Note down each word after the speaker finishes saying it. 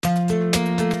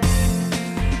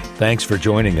Thanks for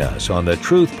joining us on the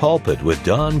Truth Pulpit with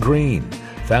Don Green,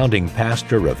 founding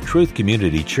pastor of Truth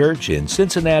Community Church in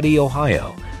Cincinnati,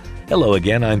 Ohio. Hello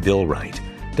again, I'm Bill Wright.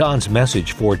 Don's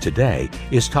message for today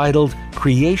is titled,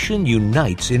 Creation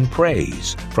Unites in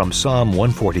Praise, from Psalm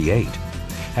 148.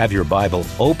 Have your Bible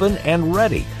open and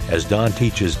ready as Don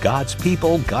teaches God's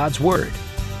people God's Word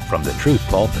from the Truth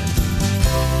Pulpit.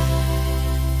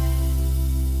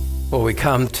 Well, we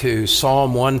come to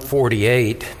Psalm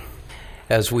 148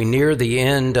 as we near the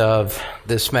end of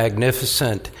this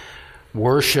magnificent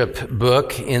worship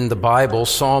book in the Bible,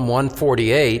 Psalm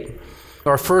 148.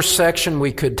 Our first section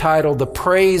we could title, The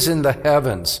Praise in the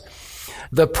Heavens.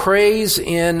 The praise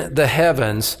in the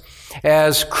heavens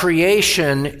as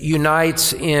creation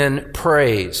unites in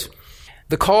praise.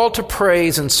 The call to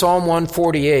praise in Psalm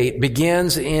 148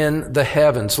 begins in the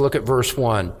heavens. Look at verse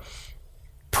 1.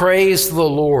 Praise the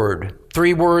Lord.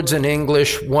 3 words in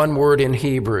English, 1 word in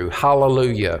Hebrew.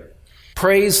 Hallelujah.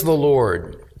 Praise the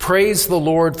Lord. Praise the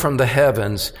Lord from the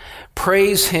heavens.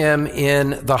 Praise Him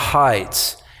in the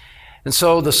heights. And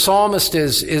so the psalmist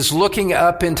is looking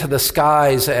up into the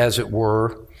skies, as it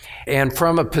were, and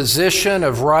from a position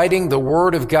of writing the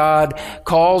Word of God,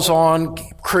 calls on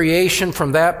creation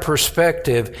from that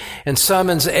perspective and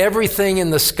summons everything in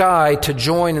the sky to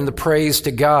join in the praise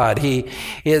to God.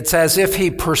 It's as if he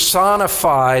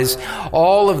personifies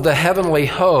all of the heavenly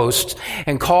hosts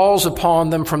and calls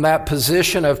upon them from that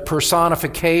position of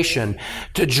personification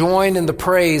to join in the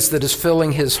praise that is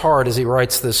filling his heart as he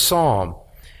writes this psalm.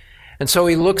 And so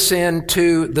he looks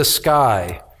into the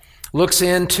sky, looks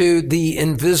into the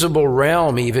invisible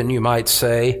realm, even you might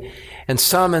say, and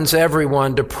summons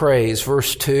everyone to praise.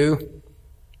 Verse 2,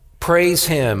 praise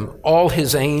Him, all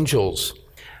His angels.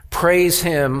 Praise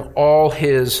Him, all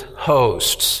His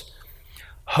hosts.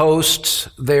 Hosts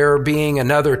there being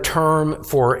another term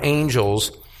for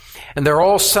angels, and they're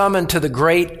all summoned to the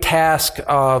great task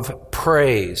of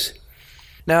praise.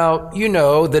 Now, you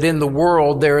know that in the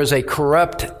world there is a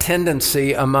corrupt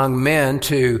tendency among men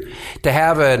to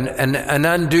have an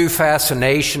undue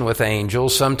fascination with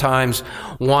angels, sometimes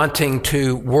wanting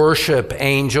to worship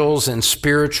angels and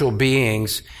spiritual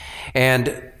beings,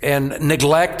 and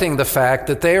neglecting the fact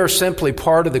that they are simply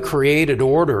part of the created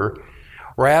order,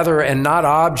 rather, and not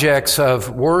objects of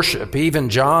worship. Even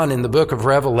John in the book of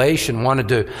Revelation wanted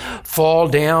to fall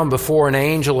down before an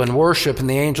angel and worship, and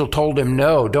the angel told him,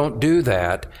 no, don't do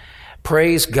that.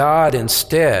 Praise God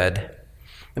instead.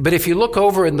 But if you look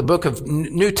over in the book of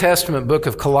New Testament book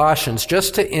of Colossians,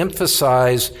 just to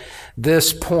emphasize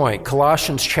this point,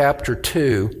 Colossians chapter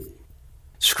 2,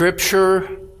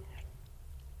 Scripture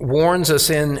warns us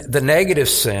in the negative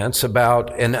sense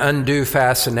about an undue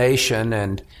fascination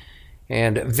and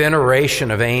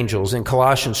veneration of angels. In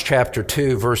Colossians chapter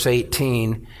 2, verse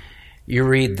 18, you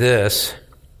read this,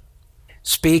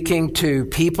 speaking to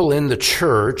people in the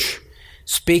church,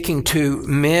 speaking to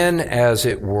men as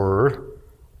it were,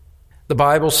 the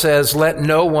Bible says, let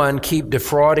no one keep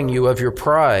defrauding you of your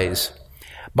prize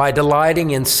by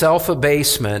delighting in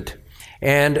self-abasement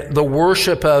and the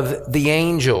worship of the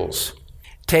angels,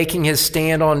 taking his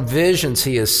stand on visions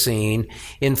he has seen,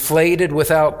 inflated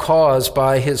without cause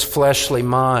by his fleshly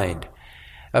mind.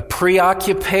 A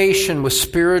preoccupation with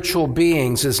spiritual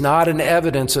beings is not an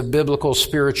evidence of biblical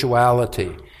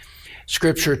spirituality.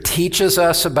 Scripture teaches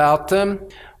us about them.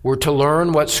 We're to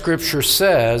learn what Scripture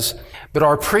says, but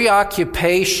our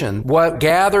preoccupation, what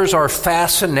gathers our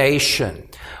fascination,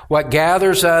 what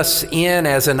gathers us in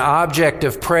as an object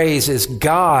of praise is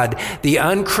God, the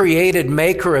uncreated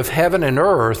maker of heaven and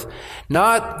earth,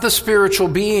 not the spiritual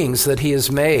beings that He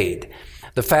has made.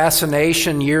 The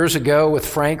fascination years ago with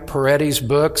Frank Peretti's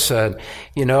books, and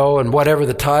whatever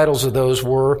the titles of those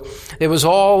were, it was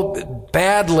all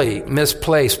badly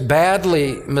misplaced,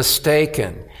 badly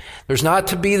mistaken. There's not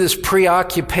to be this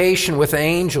preoccupation with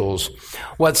angels.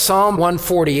 What Psalm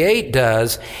 148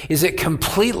 does is it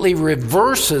completely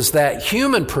reverses that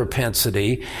human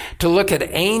propensity to look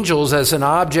at angels as an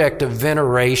object of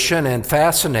veneration and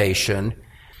fascination,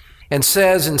 and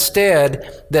says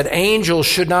instead that angels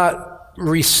should not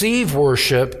receive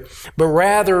worship, but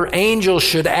rather angels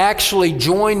should actually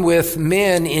join with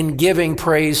men in giving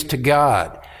praise to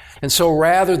God. And so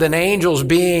rather than angels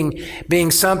being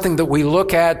something that we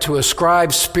look at to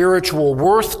ascribe spiritual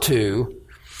worth to,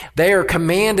 they are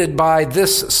commanded by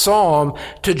this psalm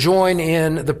to join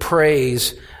in the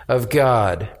praise of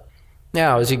God.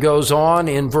 Now, as he goes on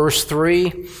in verse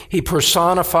 3, he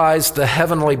personifies the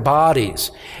heavenly bodies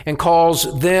and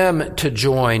calls them to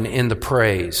join in the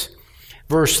praise.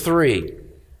 Verse 3,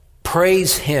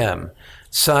 praise Him,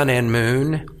 sun and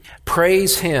moon.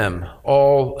 Praise Him,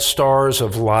 all stars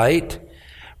of light.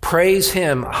 Praise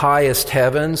him, highest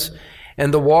heavens,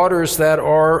 and the waters that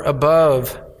are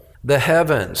above the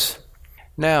heavens.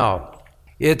 Now,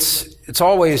 it's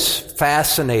always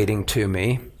fascinating to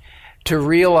me to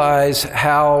realize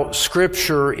how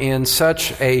Scripture, in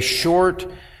such a short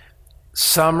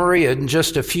summary in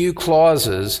just a few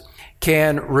clauses,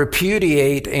 can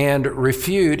repudiate and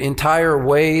refute entire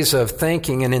ways of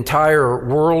thinking and entire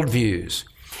worldviews.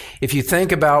 If you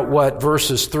think about what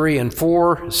verses 3 and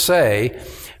 4 say,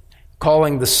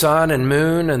 calling the sun and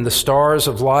moon and the stars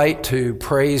of light to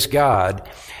praise God,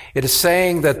 it is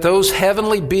saying that those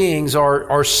heavenly beings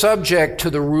are subject to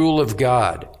the rule of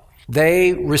God.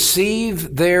 They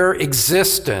receive their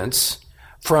existence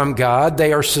from God.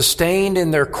 They are sustained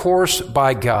in their course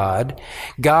by God.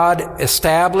 God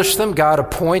established them. God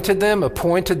appointed them,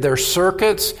 appointed their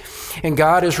circuits, and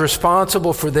God is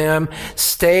responsible for them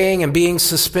staying and being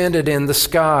suspended in the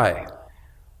sky.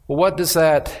 Well, what does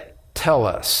that tell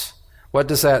us? What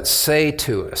does that say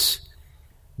to us?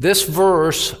 This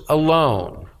verse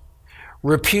alone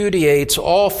repudiates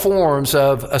all forms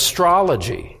of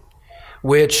astrology,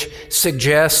 which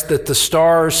suggests that the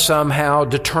stars somehow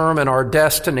determine our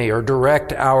destiny or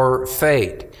direct our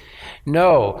fate.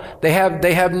 No, they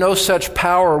have no such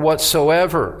power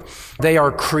whatsoever. They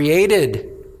are created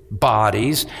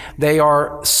bodies. They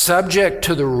are subject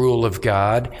to the rule of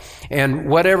God, and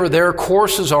whatever their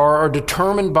courses are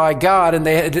determined by God, and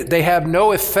they have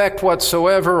no effect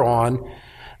whatsoever on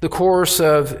the course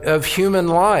of human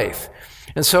life.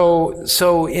 And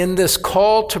so in this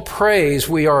call to praise,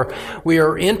 we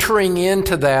are entering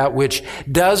into that which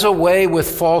does away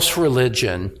with false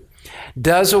religion,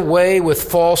 does away with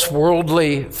false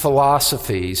worldly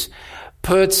philosophies,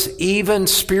 puts even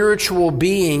spiritual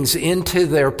beings into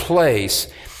their place,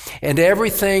 and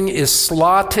everything is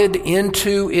slotted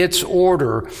into its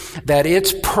order, that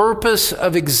its purpose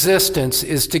of existence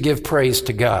is to give praise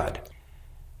to God.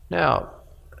 Now,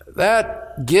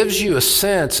 that gives you a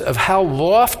sense of how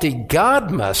lofty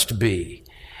God must be.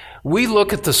 We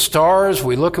look at the stars,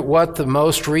 we look at what the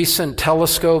most recent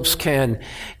telescopes can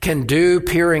do,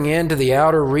 peering into the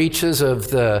outer reaches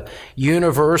of the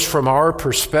universe from our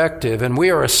perspective, and we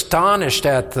are astonished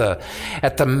at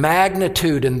the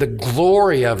magnitude and the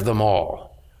glory of them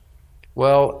all.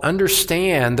 Well,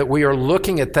 understand that we are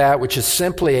looking at that which is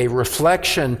simply a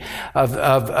reflection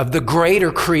of the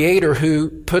greater Creator who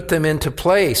put them into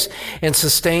place and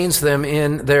sustains them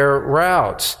in their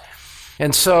routes.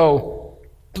 And so,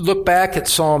 look back at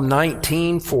Psalm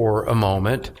 19 for a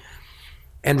moment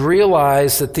and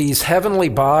realize that these heavenly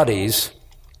bodies,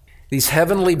 these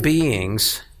heavenly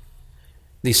beings,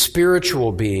 these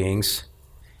spiritual beings,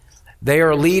 they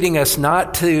are leading us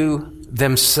not to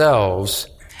themselves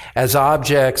as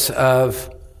objects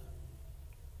of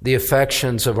the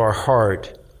affections of our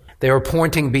heart. They are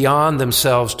pointing beyond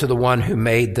themselves to the one who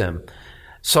made them.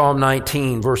 Psalm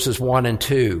 19, verses 1 and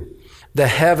 2. The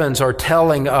heavens are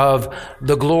telling of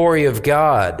the glory of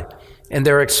God, and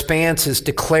their expanse is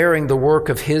declaring the work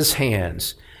of His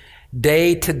hands.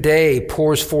 Day to day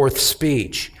pours forth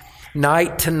speech.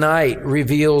 Night to night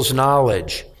reveals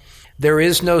knowledge. There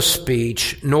is no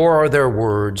speech, nor are there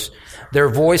words. Their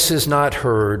voice is not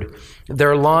heard.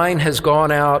 Their line has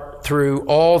gone out through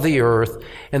all the earth,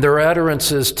 and their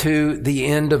utterances to the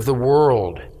end of the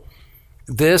world.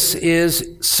 This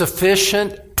is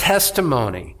sufficient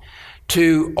testimony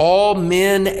to all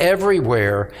men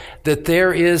everywhere that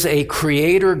there is a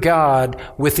Creator God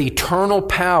with eternal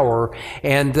power,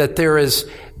 and that there is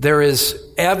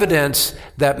evidence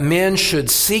that men should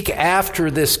seek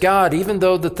after this God, even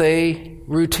though that they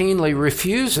routinely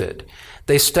refuse it.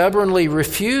 They stubbornly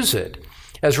refuse it,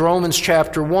 as Romans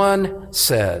chapter 1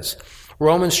 says.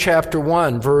 Romans chapter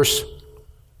 1, verse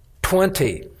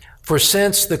 20. For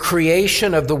since the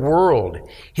creation of the world,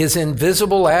 His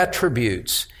invisible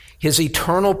attributes, His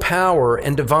eternal power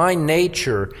and divine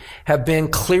nature have been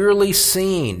clearly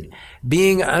seen,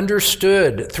 being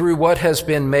understood through what has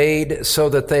been made, so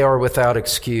that they are without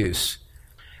excuse.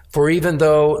 For even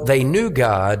though they knew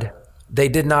God, they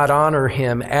did not honor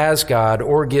Him as God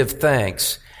or give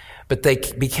thanks, but they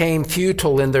became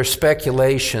futile in their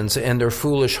speculations, and their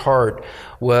foolish heart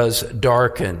was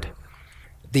darkened.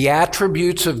 The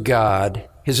attributes of God,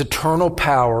 His eternal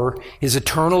power, His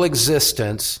eternal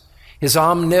existence, His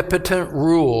omnipotent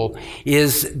rule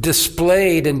is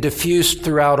displayed and diffused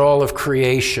throughout all of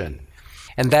creation.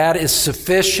 And that is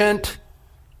sufficient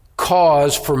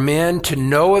cause for men to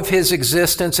know of His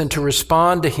existence and to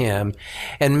respond to Him.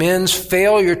 And men's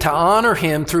failure to honor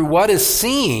Him through what is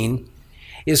seen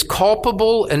is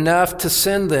culpable enough to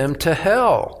send them to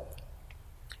hell.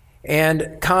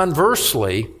 And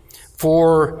conversely,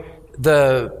 for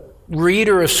the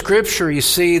reader of Scripture, you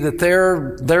see that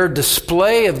their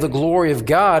display of the glory of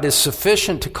God is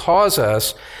sufficient to cause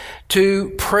us to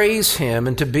praise Him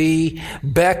and to be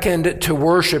beckoned to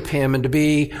worship Him and to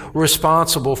be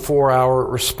responsible for our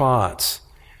response.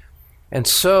 And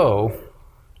so,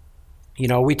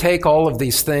 we take all of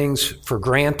these things for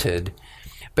granted,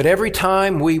 but every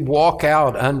time we walk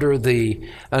out under the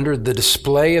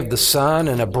display of the sun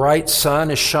and a bright sun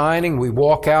is shining, we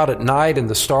walk out at night and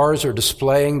the stars are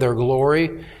displaying their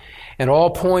glory, and all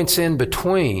points in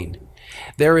between,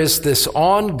 there is this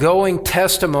ongoing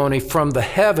testimony from the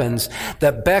heavens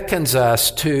that beckons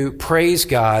us to praise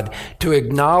God, to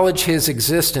acknowledge His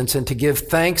existence, and to give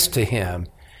thanks to Him.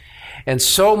 And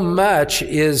so much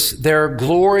is their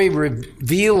glory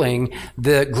revealing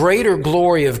the greater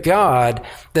glory of God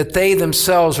that they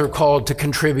themselves are called to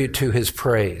contribute to His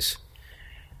praise.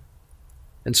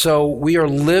 And so we are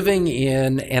living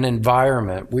in an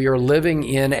environment, we are living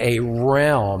in a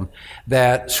realm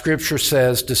that Scripture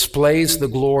says displays the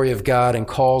glory of God and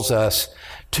calls us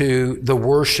to the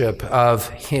worship of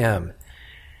Him.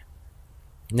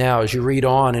 Now, as you read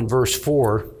on in verse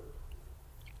 4,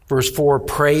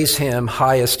 praise Him,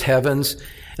 highest heavens,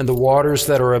 and the waters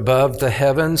that are above the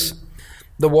heavens.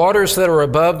 The waters that are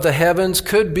above the heavens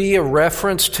could be a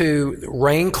reference to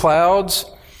rain clouds.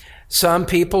 Some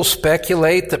people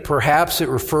speculate that perhaps it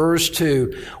refers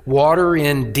to water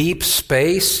in deep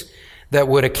space that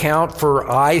would account for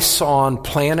ice on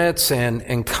planets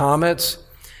and comets.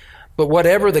 But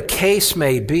whatever the case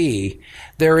may be,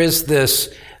 there is this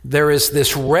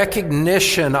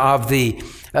recognition of the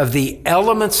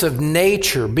elements of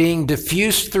nature being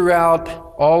diffused throughout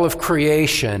all of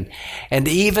creation, and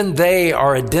even they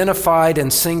are identified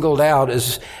and singled out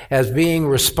as being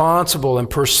responsible and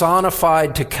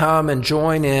personified to come and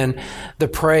join in the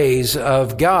praise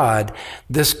of God,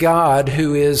 this God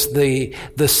who is the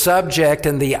subject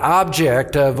and the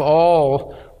object of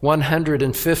all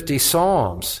 150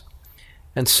 Psalms.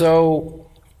 And so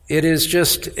it is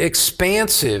just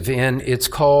expansive in its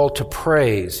call to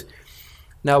praise.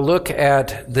 Now look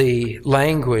at the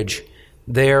language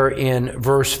there in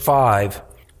verse 5,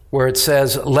 where it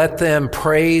says, "Let them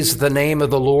praise the name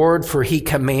of the Lord, for He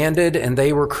commanded and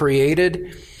they were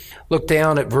created." Look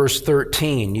down at verse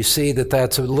 13. You see that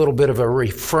that's a little bit of a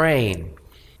refrain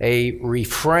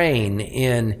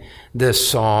in this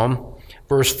psalm.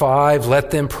 Verse 5, "Let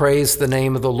them praise the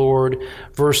name of the Lord."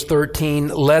 Verse 13,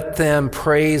 "Let them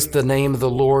praise the name of the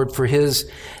Lord, for His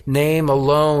name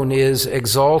alone is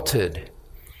exalted."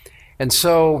 And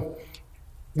so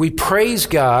we praise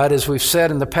God, as we've said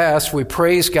in the past, we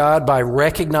praise God by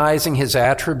recognizing His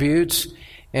attributes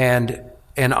and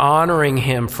honoring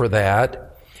Him for that.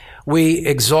 We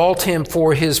exalt Him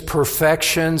for His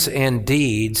perfections and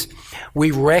deeds. We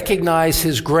recognize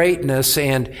His greatness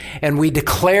and we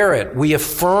declare it. We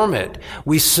affirm it.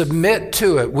 We submit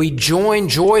to it. We join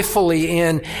joyfully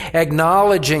in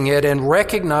acknowledging it and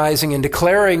recognizing and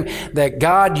declaring that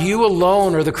God, You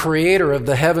alone are the creator of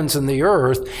the heavens and the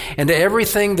earth, and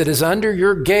everything that is under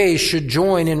Your gaze should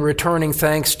join in returning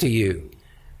thanks to You.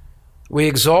 We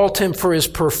exalt Him for His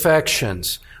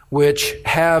perfections, which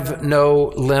have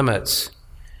no limits.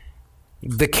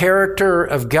 The character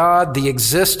of God, the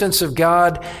existence of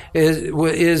God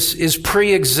is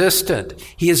pre-existent.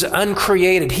 He is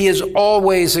uncreated. He has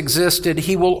always existed.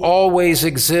 He will always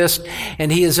exist,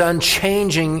 and He is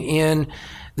unchanging in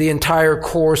the entire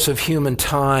course of human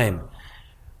time.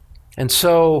 And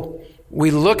so we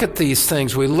look at these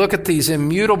things. We look at these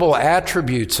immutable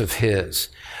attributes of His.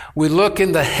 We look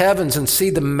in the heavens and see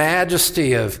the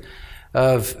majesty of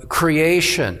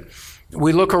creation.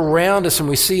 We look around us and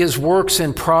we see His works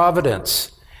in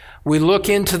providence. We look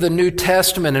into the New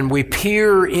Testament and we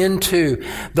peer into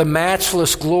the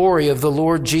matchless glory of the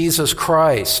Lord Jesus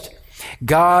Christ,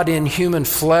 God in human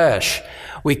flesh.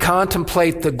 We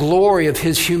contemplate the glory of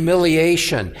His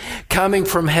humiliation, coming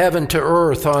from heaven to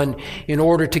earth in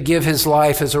order to give His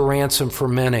life as a ransom for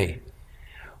many.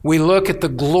 We look at the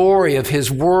glory of His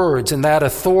words and that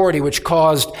authority which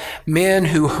caused men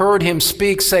who heard Him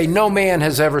speak say, "No man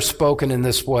has ever spoken in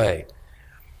this way."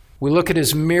 We look at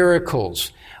His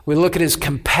miracles. We look at His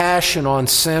compassion on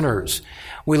sinners.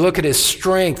 We look at His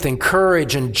strength and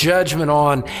courage and judgment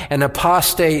on an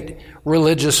apostate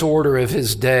religious order of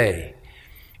His day.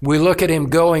 We look at Him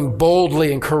going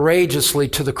boldly and courageously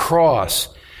to the cross.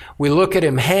 We look at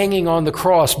Him hanging on the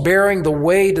cross, bearing the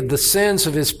weight of the sins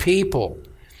of His people.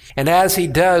 And as He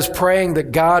does, praying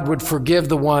that God would forgive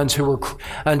the ones who were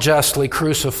unjustly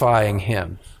crucifying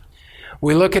Him.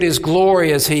 We look at His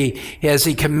glory as he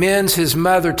commends His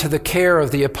mother to the care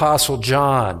of the Apostle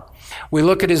John. We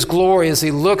look at his glory as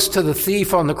he looks to the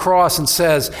thief on the cross and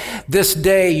says, "This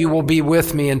day you will be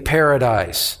with me in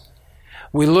paradise."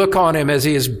 We look on him as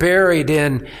he is buried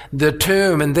in the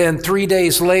tomb, and then 3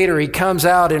 days later he comes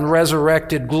out in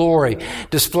resurrected glory,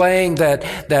 displaying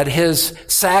that his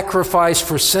sacrifice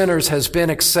for sinners has been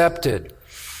accepted,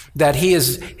 that he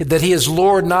is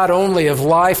Lord not only of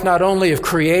life, not only of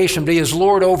creation, but he is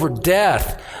Lord over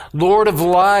death, Lord of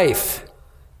life.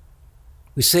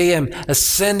 We see him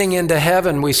ascending into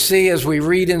heaven. We see as we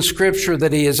read in Scripture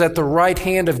that he is at the right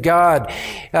hand of God,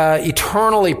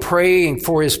 eternally praying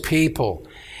for his people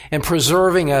and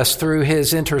preserving us through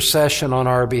his intercession on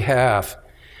our behalf.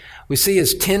 We see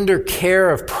his tender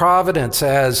care of providence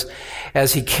as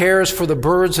he cares for the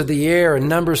birds of the air and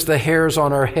numbers the hairs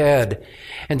on our head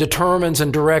and determines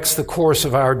and directs the course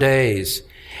of our days,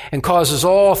 and causes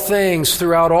all things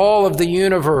throughout all of the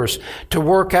universe to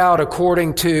work out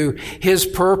according to his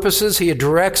purposes. He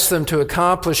directs them to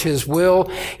accomplish his will.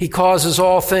 He causes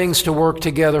all things to work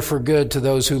together for good to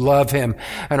those who love him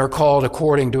and are called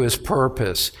according to his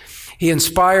purpose. He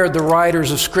inspired the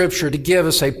writers of Scripture to give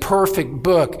us a perfect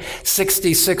book,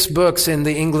 66 books in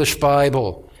the English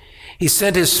Bible. He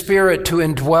sent his Spirit to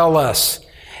indwell us.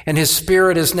 And his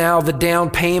Spirit is now the down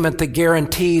payment that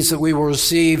guarantees that we will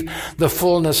receive the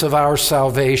fullness of our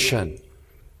salvation.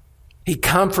 He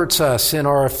comforts us in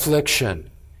our affliction.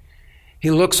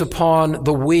 He looks upon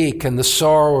the weak and the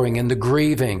sorrowing and the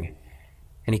grieving,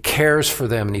 and he cares for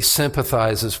them and he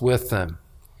sympathizes with them.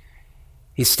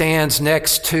 He stands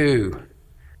next to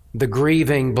the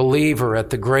grieving believer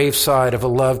at the graveside of a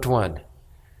loved one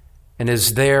and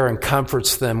is there and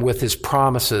comforts them with his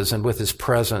promises and with his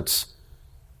presence.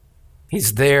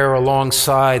 He's there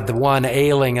alongside the one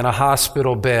ailing in a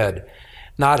hospital bed,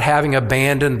 not having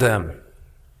abandoned them.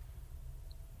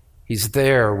 He's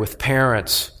there with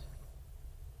parents,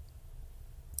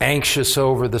 anxious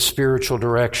over the spiritual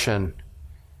direction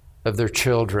of their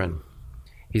children.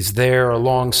 He's there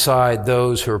alongside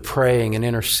those who are praying and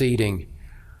interceding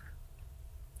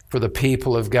for the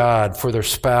people of God, for their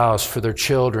spouse, for their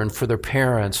children, for their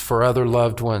parents, for other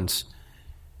loved ones.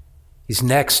 He's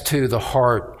next to the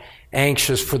heart,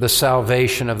 anxious for the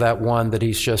salvation of that one that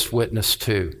he's just witnessed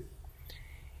to.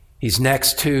 He's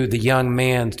next to the young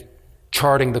man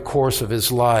charting the course of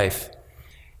his life.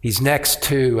 He's next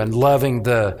to and loving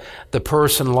the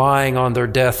person lying on their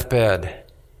deathbed,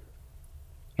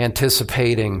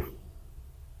 anticipating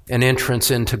an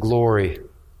entrance into glory.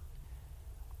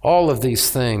 All of these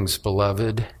things,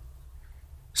 beloved,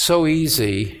 so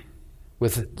easy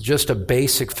with just a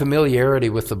basic familiarity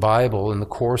with the Bible in the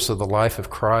course of the life of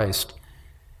Christ,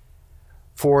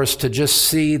 for us to just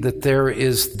see that there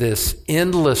is this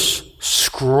endless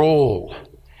scroll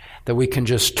that we can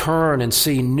just turn and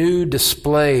see new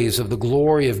displays of the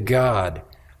glory of God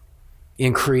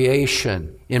in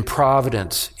creation, in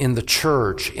providence, in the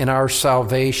church, in our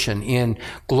salvation, in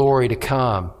glory to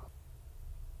come.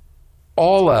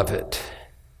 All of it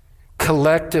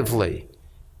collectively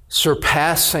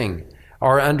surpassing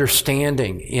our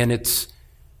understanding in its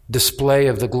display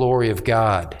of the glory of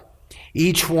God.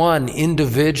 Each one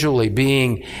individually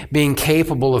being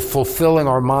capable of fulfilling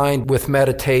our mind with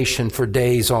meditation for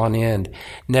days on end,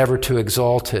 never to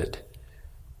exalt it.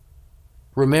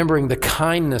 Remembering the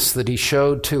kindness that he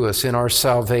showed to us in our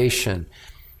salvation,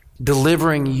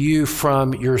 delivering you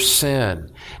from your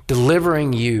sin,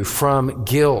 delivering you from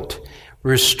guilt,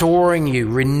 restoring you,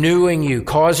 renewing you,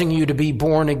 causing you to be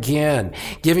born again,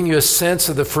 giving you a sense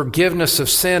of the forgiveness of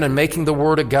sin and making the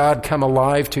Word of God come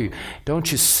alive to you.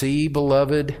 Don't you see,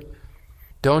 beloved?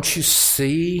 Don't you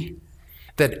see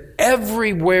that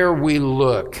everywhere we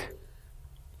look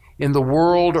in the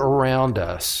world around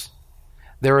us,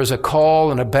 there is a call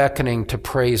and a beckoning to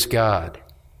praise God?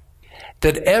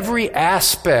 That every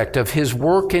aspect of his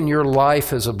work in your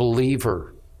life as a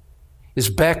believer is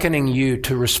beckoning you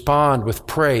to respond with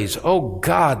praise. Oh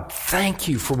God, thank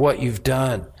you for what you've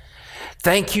done.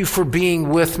 Thank you for being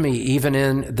with me even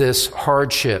in this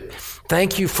hardship.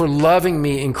 Thank you for loving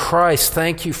me in Christ.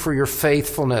 Thank you for your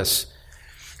faithfulness.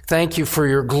 Thank you for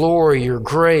your glory, your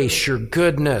grace, your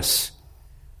goodness.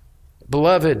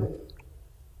 Beloved,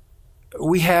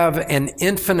 we have an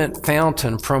infinite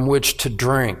fountain from which to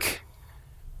drink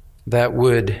that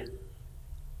would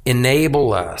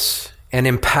enable us and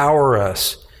empower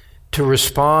us to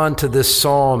respond to this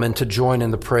psalm and to join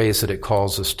in the praise that it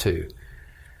calls us to.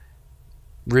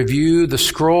 Review the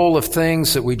scroll of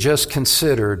things that we just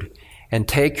considered and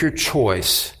take your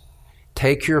choice,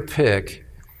 take your pick,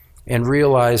 and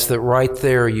realize that right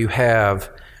there you have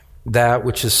that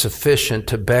which is sufficient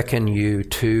to beckon you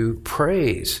to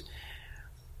praise.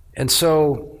 And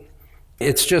so,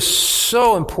 It's just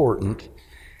so important.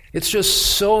 It's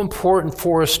just so important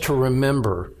for us to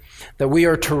remember that we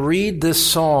are to read this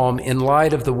psalm in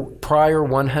light of the prior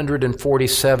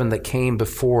 147 that came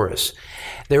before us.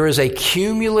 There is a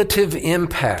cumulative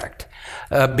impact,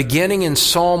 beginning in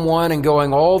Psalm 1 and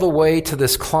going all the way to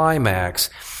this climax.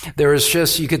 There is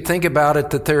just, you could think about it,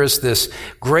 that there is this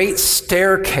great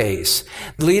staircase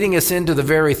leading us into the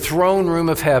very throne room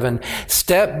of heaven,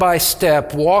 step by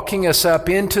step, walking us up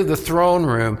into the throne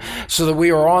room so that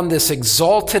we are on this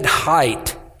exalted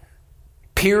height,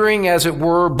 peering, as it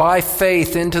were, by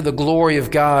faith into the glory of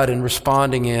God and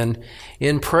responding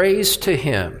in praise to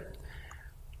Him.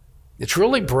 It's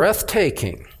really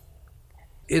breathtaking.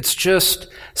 It's just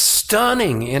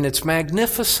stunning in its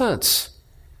magnificence.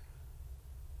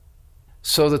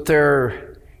 So that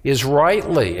there is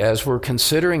rightly, as we're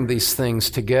considering these things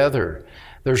together,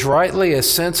 there's rightly a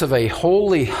sense of a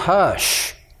holy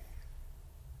hush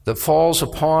that falls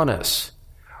upon us,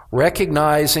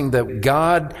 recognizing that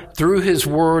God, through His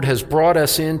Word, has brought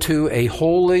us into a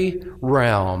holy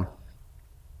realm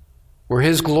where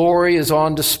His glory is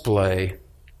on display,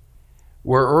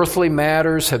 where earthly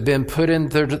matters have been put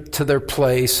into their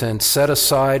place and set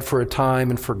aside for a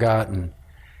time and forgotten.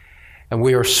 And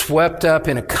we are swept up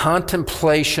in a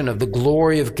contemplation of the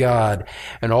glory of God,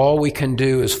 and all we can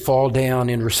do is fall down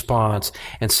in response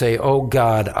and say, "Oh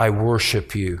God, I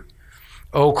worship you.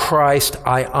 Oh Christ,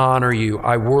 I honor you.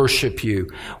 I worship you."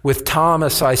 With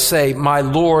Thomas, I say, "My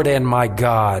Lord and my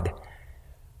God."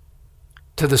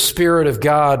 To the Spirit of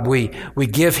God, we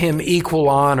give Him equal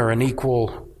honor and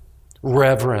equal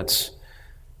reverence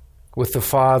with the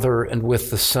Father and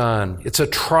with the Son. It's a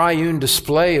triune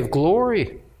display of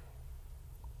glory.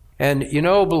 And you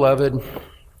know, beloved,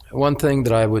 one thing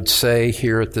that I would say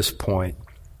here at this point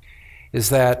is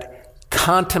that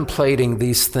contemplating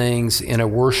these things in a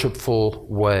worshipful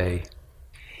way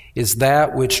is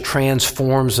that which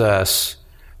transforms us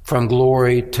from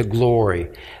glory to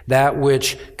glory, that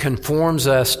which conforms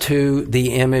us to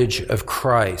the image of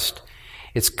Christ.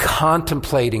 It's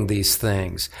contemplating these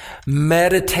things,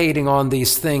 meditating on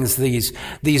these things,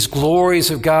 these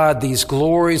glories of God, these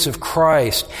glories of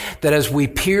Christ, that as we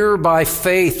peer by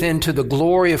faith into the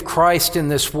glory of Christ in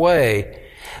this way,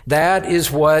 that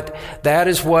is what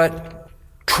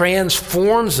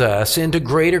transforms us into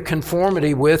greater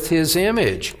conformity with His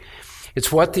image.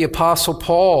 It's what the Apostle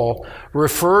Paul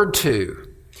referred to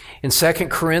in 2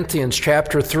 Corinthians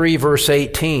chapter 3, verse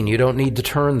 18. You don't need to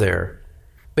turn there.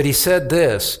 But he said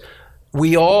this,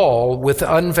 "We all, with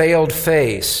unveiled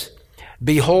face,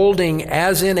 beholding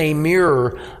as in a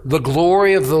mirror the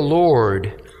glory of the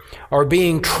Lord, are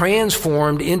being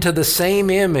transformed into the same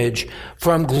image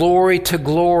from glory to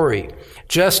glory,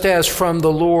 just as from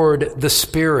the Lord the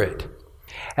Spirit."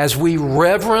 As we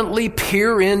reverently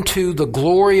peer into the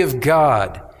glory of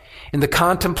God in the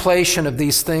contemplation of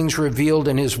these things revealed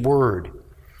in His Word,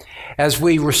 as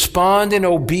we respond in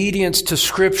obedience to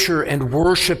Scripture and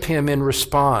worship Him in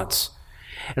response,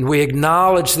 and we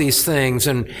acknowledge these things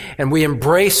and we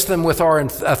embrace them with our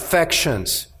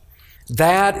affections,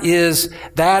 that is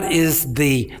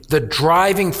the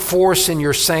driving force in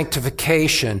your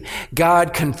sanctification.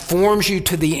 God conforms you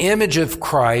to the image of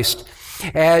Christ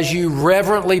as you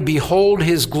reverently behold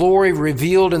His glory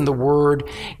revealed in the Word,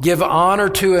 give honor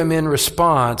to Him in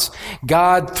response.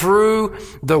 God, through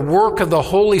the work of the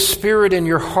Holy Spirit in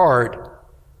your heart,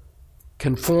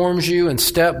 conforms you and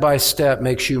step by step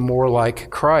makes you more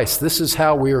like Christ. This is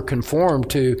how we are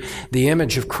conformed to the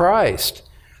image of Christ.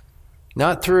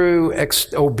 Not through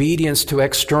obedience to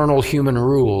external human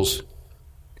rules,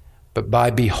 but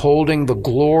by beholding the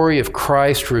glory of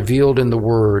Christ revealed in the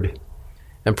Word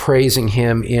and praising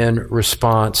Him in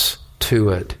response to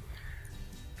it.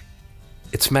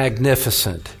 It's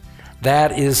magnificent.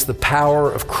 That is the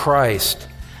power of Christ.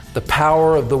 The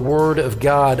power of the Word of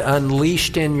God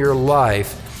unleashed in your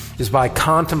life is by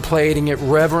contemplating it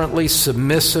reverently,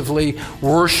 submissively,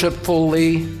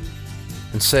 worshipfully,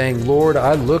 and saying, "Lord,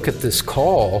 I look at this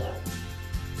call.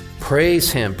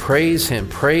 Praise Him, praise Him,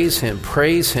 praise Him,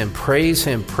 praise Him, praise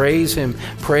Him, praise Him,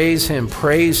 praise Him,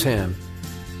 praise Him."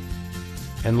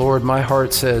 And Lord, my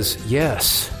heart says,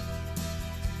 yes,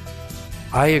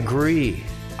 I agree,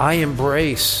 I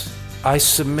embrace, I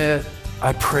submit,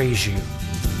 I praise you.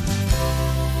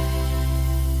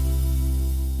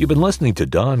 You've been listening to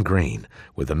Don Green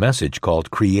with a message called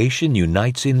Creation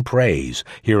Unites in Praise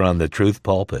here on the Truth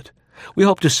Pulpit. We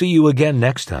hope to see you again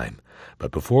next time. But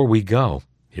before we go,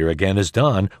 here again is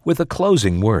Don with a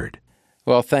closing word.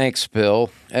 Well, thanks,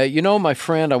 Bill. My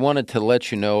friend, I wanted to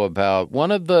let you know about one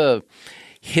of the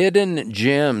hidden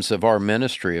gems of our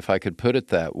ministry, if I could put it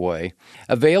that way,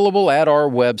 available at our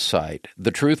website,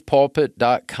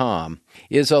 thetruthpulpit.com,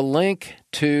 is a link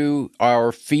to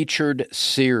our featured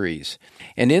series.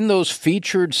 And in those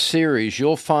featured series,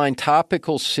 you'll find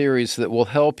topical series that will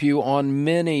help you on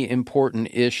many important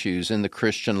issues in the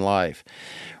Christian life,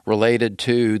 related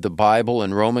to the Bible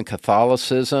and Roman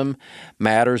Catholicism,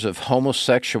 matters of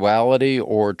homosexuality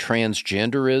or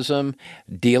transgenderism,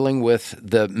 dealing with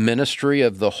the ministry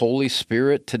of the Holy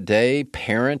Spirit today,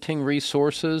 parenting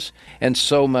resources, and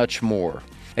so much more.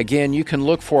 Again, you can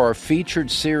look for our featured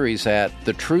series at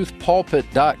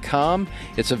thetruthpulpit.com.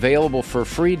 It's available for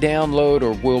free download,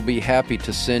 or we'll be happy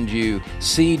to send you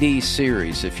CD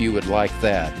series if you would like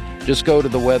that. Just go to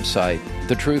the website,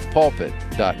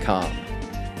 thetruthpulpit.com.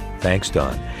 Thanks,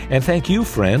 Don. And thank you,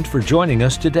 friend, for joining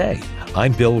us today.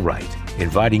 I'm Bill Wright,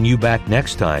 inviting you back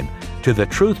next time to The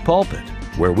Truth Pulpit,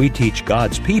 where we teach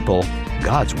God's people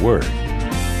God's Word.